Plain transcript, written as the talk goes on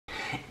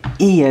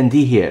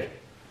E.N.D here.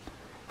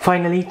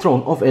 Finally,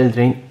 Throne of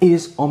Eldraine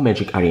is on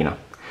Magic Arena.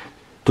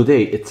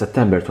 Today it's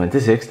September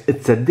 26th,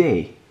 it's a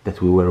day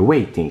that we were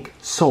waiting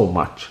so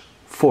much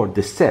for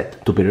this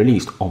set to be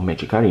released on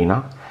Magic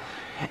Arena,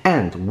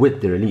 and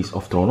with the release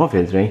of Throne of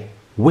Eldraine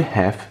we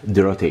have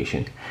the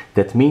rotation.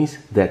 That means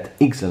that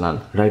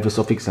Ixalan, Rivals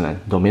of Ixalan,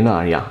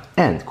 Dominaria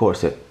and Core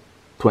Set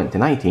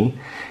 2019,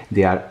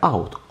 they are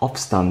out of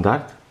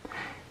standard,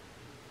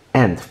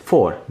 and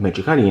for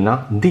Magic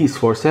Arena these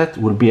 4 sets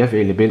will be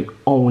available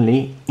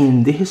only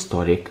in the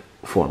historic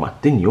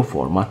format, the new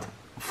format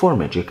for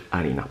Magic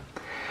Arena.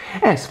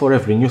 As for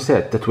every new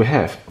set that we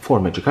have for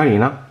Magic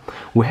Arena,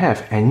 we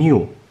have a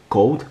new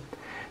code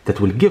that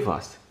will give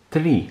us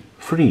 3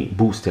 free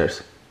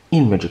boosters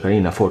in Magic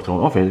Arena for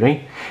Throne of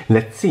Eldraine.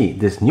 Let's see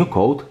this new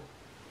code.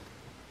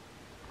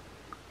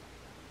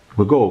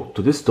 We go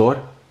to the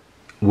store,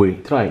 we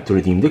try to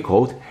redeem the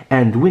code,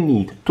 and we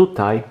need to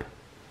type,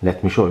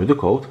 let me show you the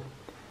code,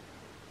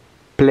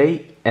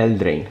 Play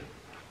Eldraine.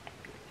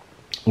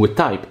 We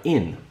type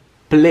in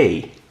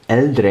Play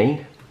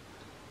Eldraine,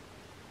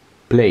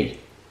 Play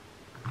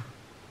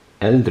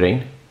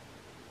Eldraine,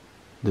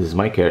 this is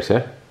my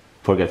cursor,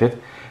 forget it,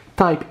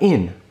 type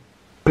in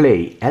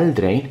Play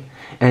Eldraine,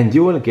 and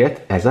you will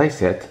get, as I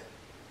said,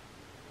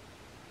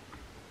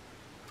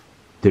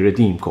 the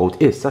redeem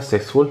code is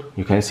successful.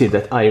 You can see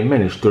that I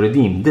managed to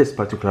redeem this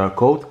particular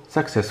code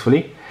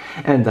successfully,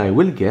 and I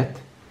will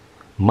get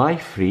my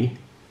free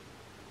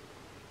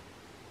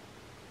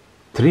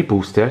 3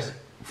 boosters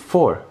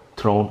for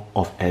Throne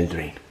of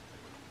Eldraine.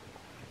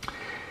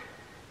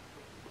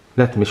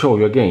 Let me show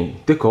you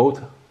again the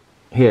code.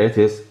 Here it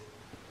is.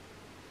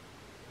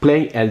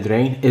 Play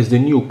Eldraine is the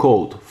new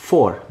code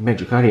for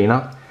Magic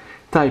Arena.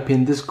 Type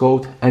in this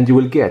code and you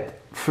will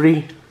get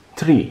free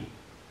 3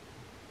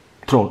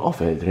 Throne of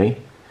Eldraine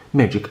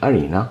Magic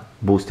Arena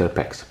booster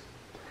packs.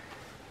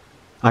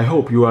 I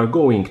hope you are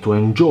going to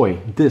enjoy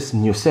this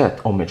new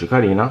set on Magic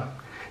Arena.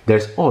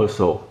 There's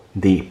also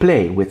the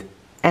play with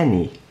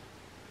any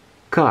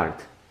card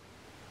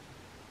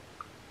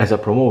as a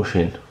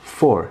promotion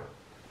for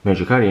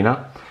Magic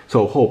Arena,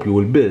 so hope you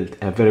will build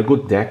a very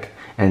good deck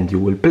and you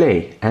will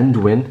play and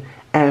win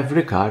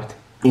every card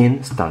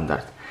in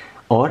Standard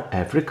or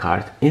every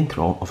card in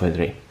Throne of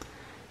Eldraine.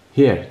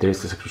 Here there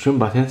is the subscription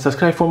button.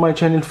 Subscribe for my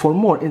channel for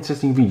more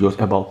interesting videos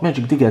about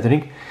Magic the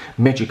Gathering,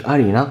 Magic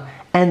Arena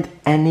and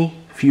any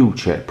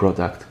future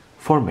product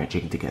for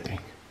Magic the Gathering.